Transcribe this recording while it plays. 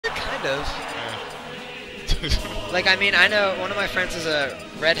Kind of. Yeah. Like, I mean, I know one of my friends is a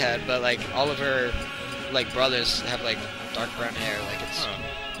redhead, but like all of her like brothers have like dark brown hair. Like it's. Huh.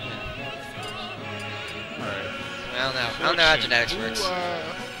 Yeah. Alright. I don't know. I don't know how genetics Who, works.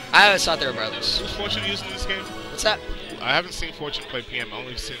 I always thought they were brothers. Who's Fortune used in this game? What's that? I haven't seen Fortune play PM. I've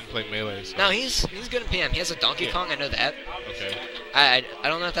only seen him play Melee. So. No, he's good in PM. He has a Donkey Kong. I know that. Okay. I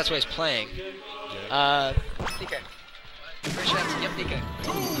don't know if that's what he's playing. Yeah. DK. First shots. Yep, DK.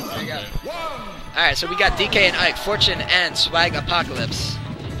 There you go. Alright, so we got DK and Ike, Fortune and Swag Apocalypse.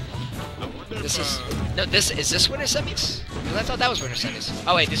 This is is this winner semis? Because I thought that was winner semis.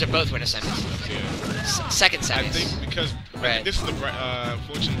 Oh wait, these are both winner semis. Yeah. Second semis. I think because this is the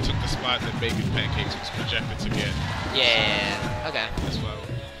Fortune took the spot that Bacon Pancakes was projected to get. Yeah. Okay. As well.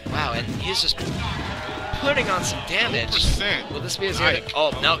 Wow, and he's just putting on some damage. 100%. Will this be a zero?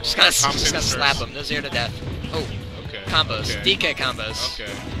 Oh no, just gonna slap him. No zero to death. Oh. Okay. Combos. Okay. DK combos.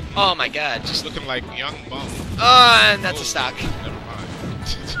 Okay. Oh my god, just looking like young bum. Oh, and that's a stock. Never mind.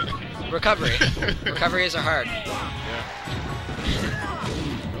 Recovery. Recoveries are hard. Yeah.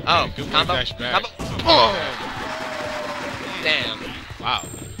 Oh, good combo. Combo. Oh. Damn. Wow.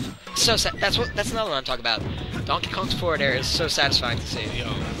 So that's another one I'm talking about. Donkey Kong's forward air is so satisfying to see. Yo,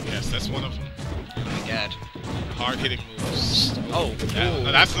 yes, that's one of them. Oh my god. Hard hitting moves. Oh.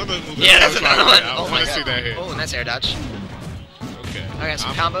 That's another move. Yeah, that's another one. I Oh my want to god. see that hit. Oh, nice air dodge. Okay. I got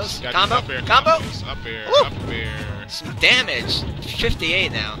some combos. Got Combo. Up air Combo. combos. Up air. Woo. Up air. Some damage.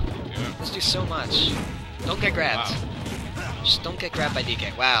 58 now. Yeah. Let's do so much. Don't get grabbed. Wow. Just don't get grabbed by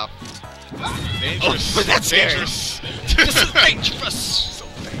DK. Wow. Dangerous. Oh, that's scary. Dangerous. This is dangerous. So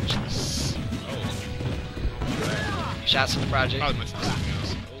dangerous. Oh. Shots from the project. Probably meant to do something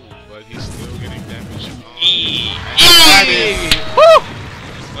else. Oh, but he's still getting damage. Woo!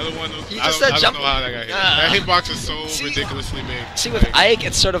 Another one. He I just don't, said I jump. don't know how that got hit. That hitbox is so ridiculously big. See, with Ike,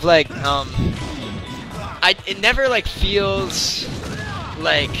 it's sort of like it never like feels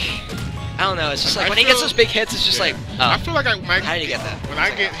like I don't know. It's just like when he gets those big hits, it's just like. I feel like how did he get that? When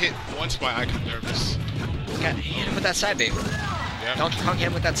I get hit once by Ike, I'm nervous. He hit him with that side B. Yeah. Donkey Kong hit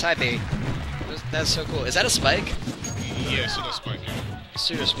him with that side B. That's so cool. Is that a spike? Yeah, pseudo spike. Yeah.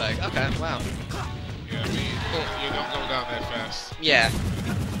 Pseudo spike. Okay. Wow. Yeah, I mean, you don't go down that fast. Yeah.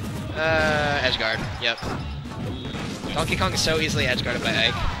 Edge guard. Yep. Donkey Kong is so easily edge guarded by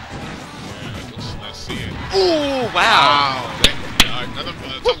Ike. Yeah, let's see it. Ooh! Wow. Another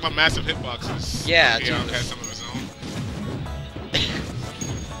talk about massive hitboxes. Yeah. He has some of his own.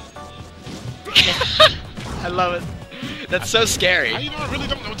 I love it. That's so scary. I really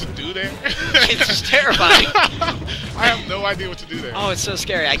don't know what to do there. It's just terrifying. I have no idea what to do there. Oh, it's so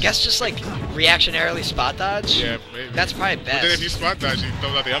scary. I guess just like reactionarily spot dodge. Yeah, maybe. That's probably best. But then if you spot dodge, you throw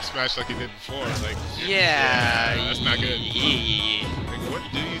out the up smash like you did before. Like, yeah, that's not good. Like, what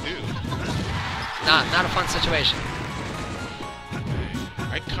do you do? Not a fun situation.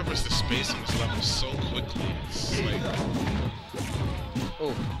 I covers the space on this level so quickly. It's like,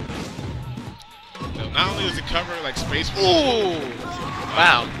 oh. No, not only does it cover like space. Ooh!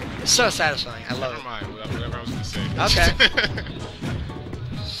 Wow, it's so satisfying. I love Never mind. Whatever I was gonna say. Okay.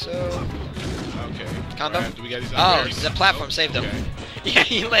 So. Okay. Combo. Right, do we get these Oh, the platform saved him. Okay. Yeah,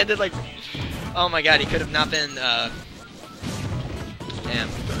 he landed like. Oh my god, he could have not been. Damn.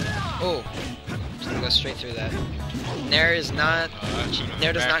 Oh. Just gonna go straight through that. Nair is not.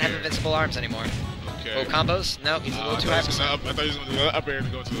 Nair does not have invincible arms anymore. Okay. Oh, combos? No, he's a little too high. I thought he was going to do the up air to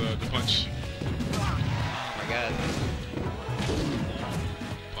go to the punch. Oh my god.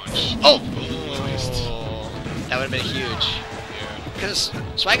 Punch. Oh! Missed. That would have been huge. Yeah. Because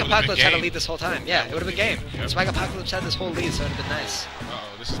Swag Apocalypse had to lead this whole time. Yeah, it would have been game. Yep. Swag Apocalypse had this whole lead, so it would have been nice.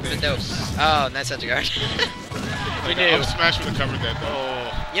 Uh-oh, this is Been dope. dangerous. Oh, nice edge guard. Like, knew. up smash would have covered that, though. Oh.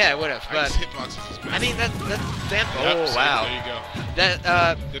 Yeah, it would have, but... hitboxes is I mean, that damn... Yep, Oh, so wow. There you go.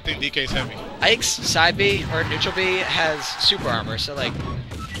 That, Good thing DK's heavy. Ike's side B, or neutral B, has super armor, so, like,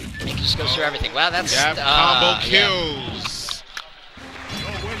 he just goes through everything. Wow, that's... combo yeah. kills.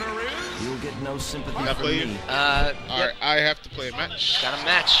 You'll get no sympathy Can I from play you? me. Alright, I have to play a match. Got a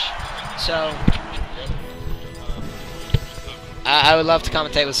match. So... I would love to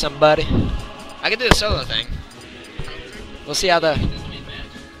commentate with somebody. I could do a solo thing. We'll see how the...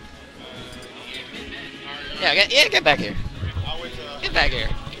 Yeah, get back here. Get back here.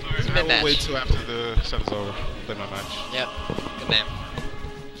 It's a I will mid-match. wait till after the set is over. Play my match. Yep. Good man.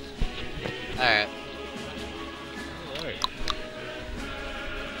 Alright. Alright.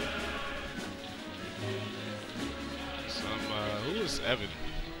 Who is Evan?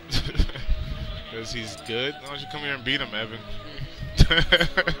 Because he's good? Why don't you come here and beat him, Evan?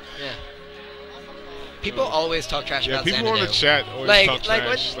 Yeah. People always talk trash about Xanadu. People in the chat always talk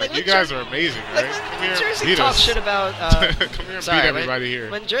trash. You guys are amazing, right? When Jersey talks shit about... Come here and beat everybody here.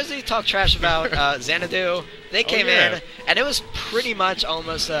 When Jersey talked trash about Xanadu, they came in, and it was pretty much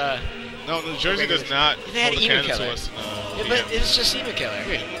almost... No, Jersey does not hold a candle to us. But it was just Emu Killer.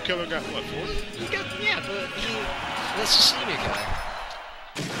 Yeah, Emu Killer got what, 4? But that's just Emu Killer.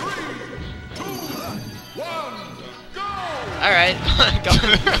 3, 2, 1, go! Alright, go.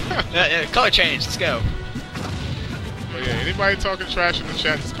 Color change, let's go. But yeah, anybody talking trash in the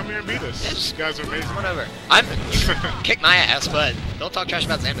chat, just come here and beat us. These guys are amazing. Whatever. Kick my ass, but don't talk trash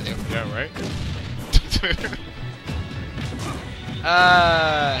about Xanadu. Yeah, right?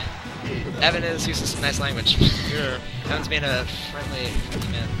 Evan is using some nice language. Yeah. Evan's being a friendly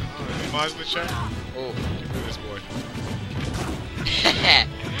man. Any mods in the chat? Oh. Look at this boy.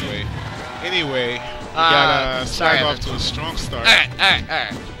 Anyway, we got start off to a strong start.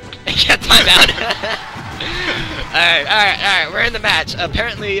 Alright. Get time out. Alright. We're in the match.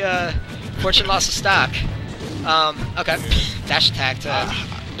 Apparently, Fortune lost a stock. Okay. Dash attack to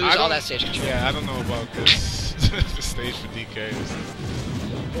lose all that stage control. Yeah, I don't know about this. The stage for DK.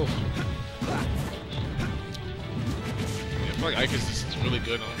 I feel like Ike is just really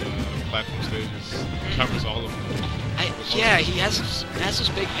good on the platform stages. He covers all of them. Yeah, he has those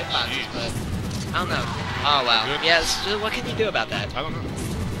big hitboxes, but I don't know. Oh wow. Good. Yeah, so what can you do about that? I don't know.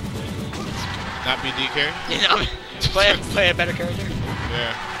 Not be DK? You know, play a better character.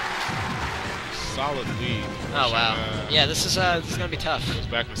 Yeah. Solid lead. Oh wow. Yeah, this is gonna be tough. Goes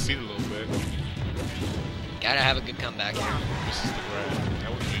back in the seat a little bit. Gotta have a good comeback here. This is the grab.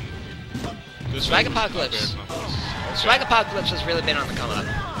 That would be good. Swag Apocalypse. Swag Apocalypse has really been on the come up.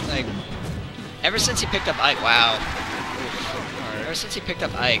 Like, ever since he picked up Ike, wow. Right. Ever since he picked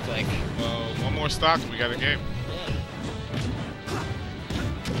up Ike, like... Well, one more stock, we got a game.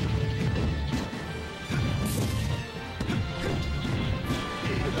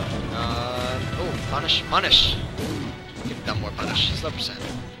 Oh, punish. Give him more punish. He's low percent.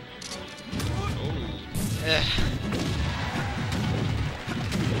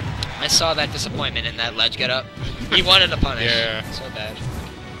 I saw that disappointment in that ledge get up. He wanted to punish. Yeah. So bad.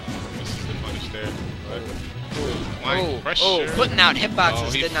 This is the punish there. Pressure. Putting out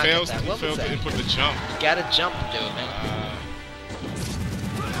hitboxes did not get that. He failed to input the jump. You gotta jump to do it, man.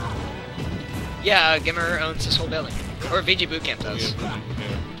 Yeah, Gimmer owns this whole building. Or VG Bootcamp does. Yeah.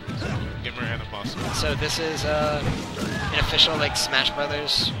 Gimmer and Aposl. So this is an official, like, Smash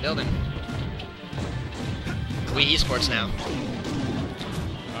Brothers building. We esports now.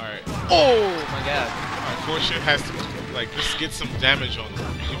 Alright. Oh my god. Alright, Fortune has to, like, just get some damage on him.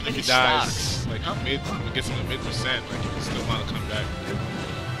 Even if he dies, like, gets him to mid%, like, he can still want to come back.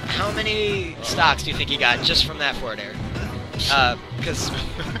 How many stocks do you think he got just from that forward air? Because,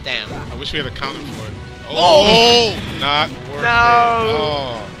 damn. I wish we had accounted for it. Oh! Not worth it.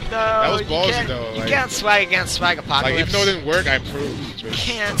 No! That was ballsy, though. You can't swag against Swag Apocalypse. Like, even though it didn't work, I proved. You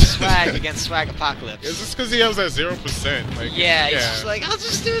can't swag against Swag Apocalypse. Is this because he has that 0%? Like, yeah, he's just like, I'll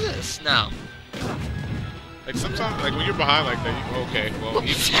just do this. No. Like, sometimes, like, when you're behind like that, you go, okay, well,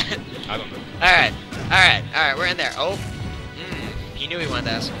 I don't know. Alright, we're in there. Oh. He knew he wanted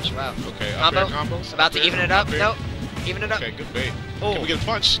that switch. Wow. Okay, combos. About to even it up. Nope. Even it up. Okay, good bait. Oh. Can we get a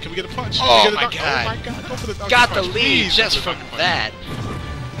punch? Can we get a punch? Oh my god. Oh my god. Go for the donkey Got punch. the lead just from that.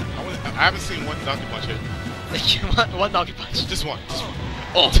 I haven't seen one donkey punch hit. One donkey punch. Just one.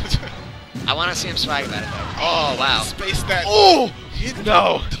 Oh. I want to see him swag about it though. Oh wow. Space that. Oh.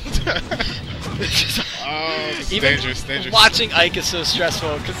 No. Oh, this is dangerous. Watching Ike is so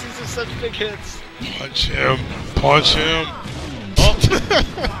stressful because these are such big hits. Punch him. Punch him. Oh.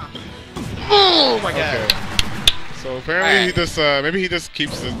 Oh my god. Okay. So apparently he just maybe he just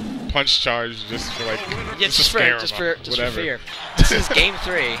keeps the punch charge just for like just for fear. This is game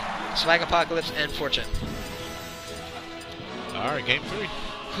 3. Swag Apocalypse and Fortune. All right, game 3.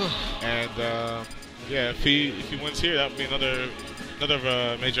 And yeah, if he wins here, that would be another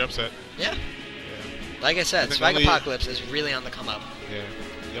major upset. Yeah. Like I said, Swag Apocalypse is really on the come up. Yeah.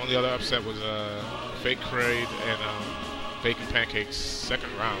 The only other upset was Fake Crade and Bacon Pancakes second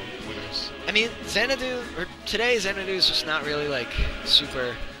round winners. I mean, today Xanadu is just not really like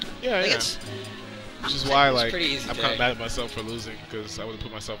super. Yeah, like, yeah. Which is why, like, I'm kind of mad at myself for losing because I would have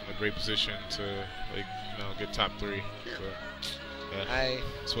put myself in a great position to, like, get top 3. Yeah. But, yeah,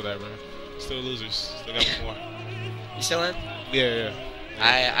 it's whatever. Still losers. Still got more. You still in? Yeah.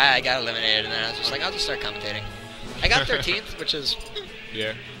 I got eliminated, and then I was just like, I'll just start commentating. I got 13th, which is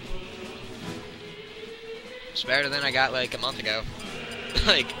yeah. It's better than I got like a month ago.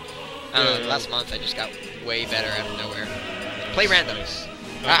 Like, I don't know, last month I just got way better out of nowhere. Play random.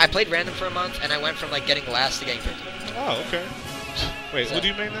 I played random for a month, and I went from like getting last to getting 15th. Oh, okay. Wait, So, what do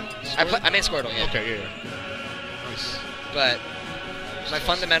you main now? I made Squirtle, yeah. Okay, yeah. Nice. But my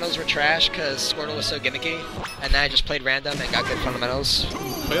fundamentals were trash because Squirtle was so gimmicky, and then I just played random and got good fundamentals.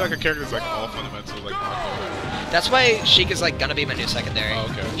 Play like a character that's like all fundamentals, like Marco. That's why Sheik is like gonna be my new secondary. Oh,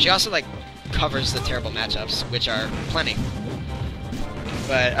 okay. She also like covers the terrible matchups, which are plenty.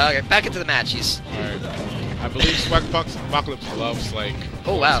 But okay, back into the match. He's Alright. I believe Apocalypse loves like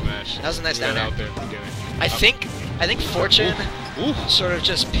oh wow, Smash. that was a nice down out there. there in the beginning. I think Fortune Ooh. sort of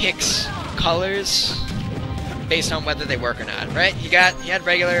just picks colors based on whether they work or not, right? He had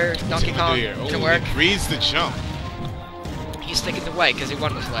regular Donkey Kong, didn't work. He reads the jump. He's sticking to white because he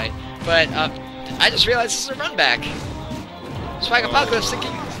won with white. But I just realized this is a run back. Swag Apocalypse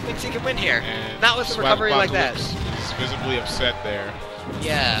thinks he can win here. And Not with a recovery like that. He's visibly upset there.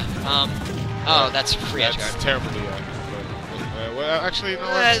 Yeah. Oh, that's free edge guard. That's terribly well, actually, no,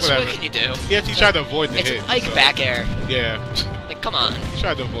 What whatever. can you do? He tried to avoid the It's hit. an Ike back air. Yeah. Like, come on. He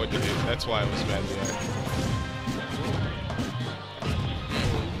tried to avoid the hit. That's why it was bad. Yeah.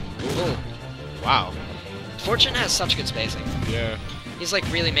 Ooh. Wow. Fortune has such good spacing. Yeah. He's like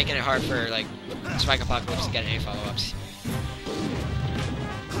really making it hard for like Spike Apocalypse to get any follow-ups.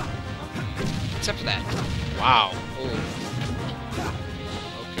 Except for that. Wow. Ooh.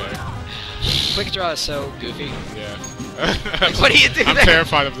 Okay. Quick draw is so goofy. Yeah. Like, what do you do I'm there?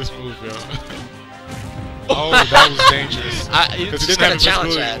 terrified of this move, yo. Oh, that was dangerous. He was Because he just didn't gonna have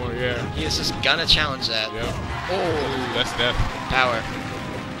challenge invisibility that. anymore, yeah. He was just gonna challenge that. Yep. Oh, Ooh, that's death. power.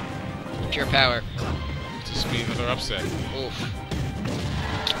 Pure power. Just be another upset. Oof.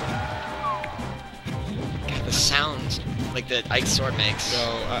 God, the sound like the Ike sword makes.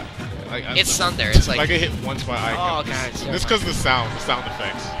 So, It's thunder. It's like I get hit once by Ike. Oh, God, it's This because of the sound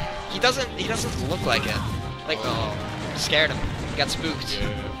effects. he doesn't look like it. Like scared him. He got spooked. Yeah,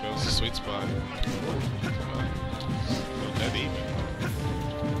 that was a sweet spot. Not that even.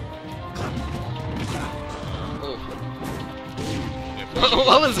 Ooh. Yeah,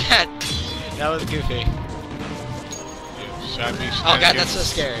 What was that? That was goofy. yeah, shot me. Oh God, that's so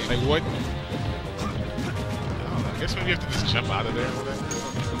scary. Like what? I guess maybe you have to just jump out of there or whatever.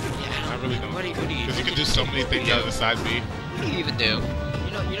 Yeah, I really don't. What do you? Because you can do so many things out of the side B. What do you even do?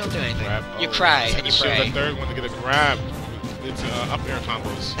 You don't do anything. Grab. You cry and you shield pray. the third one to get a grab. It's up air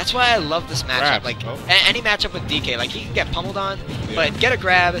combos. That's why I love this matchup. Grab. Like Oh. any matchup with DK, like he can get pummeled on, but get a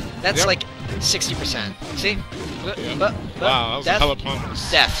grab. That's Yep. like 60%. See? Yeah. But Wow, that was death? a hella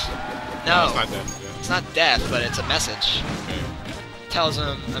pummels. Death. No, No, it's not death. Yeah. it's not death, but it's a message. Okay. Tells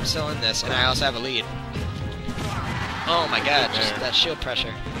him I'm still in this, and I also have a lead. Oh my God! Just There. that shield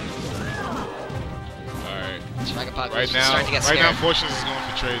pressure. Alright. Swag Apocalypse Right is now, starting to get right scared. now, Fortunes is going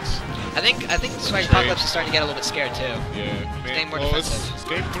for trades. I think Swag Apocalypse is starting to get a little bit scared too. Yeah. Getting more well, defensive. it's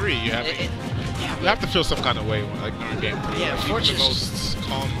game 3. You have you have to feel some kind of way when, like during game 3. Yeah, like, even the Fortune's most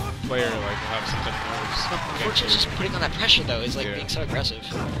calm player like have some type of nerves. Fortune's just putting on that pressure though. He's like Yeah. being so aggressive.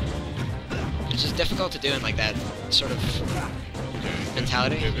 It's just difficult to do in like that sort of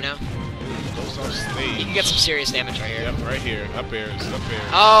mentality, you know? Goes off stage. You can get some serious damage right here. Yep, right here. Up airs, up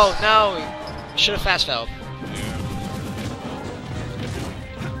airs. Oh no! Should have fast fell. Yeah.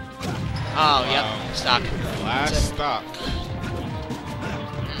 Oh, Wow. yep. Stock. Last That's it. stock.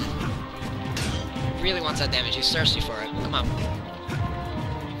 Really wants that damage. He's thirsty for it. Come on.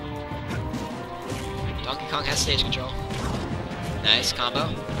 Donkey Kong has stage control. Nice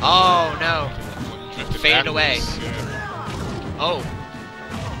combo. Oh no! Drifted Faded away. backwards, Yeah. Oh.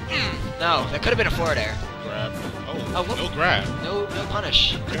 No, that could have been a forward air. Grab. Oh, Oh, whoop. no grab. No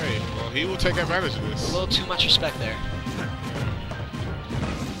punish. Okay, well, he will take advantage of A this. little too much respect there.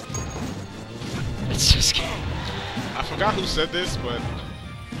 It's so scary. I forgot who said this, but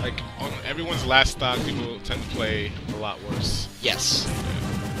like on everyone's last stock, people tend to play a lot worse. Yes.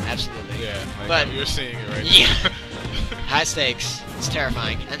 Absolutely. Yeah, like But- you're seeing it right Yeah. now. High stakes. It's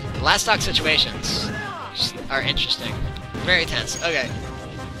terrifying. And last stock situations just are interesting. Very tense. Okay.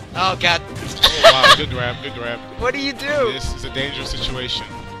 Oh God. Oh wow, good grab, good grab. What do you do? This is a dangerous situation.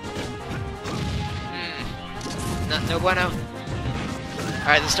 No bueno.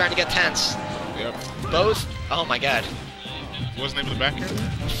 Alright, this is starting to get tense. Yep. Both. Oh my God. What's the name of the back here?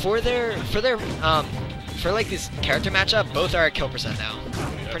 For like this character matchup, both are at kill percent now.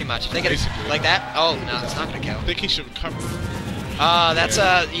 Yep. Pretty much. If they get Basically. like that, oh no, it's not gonna kill. I think he should recover. That's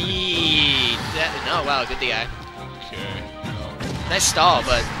Yeah. no, wow, good DI. Okay. Nice stall,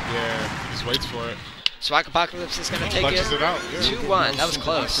 but Yeah, just waits for it. Swag Apocalypse is gonna take Clutches it. it out. Yeah. 2-1. That was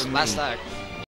close. Last stock.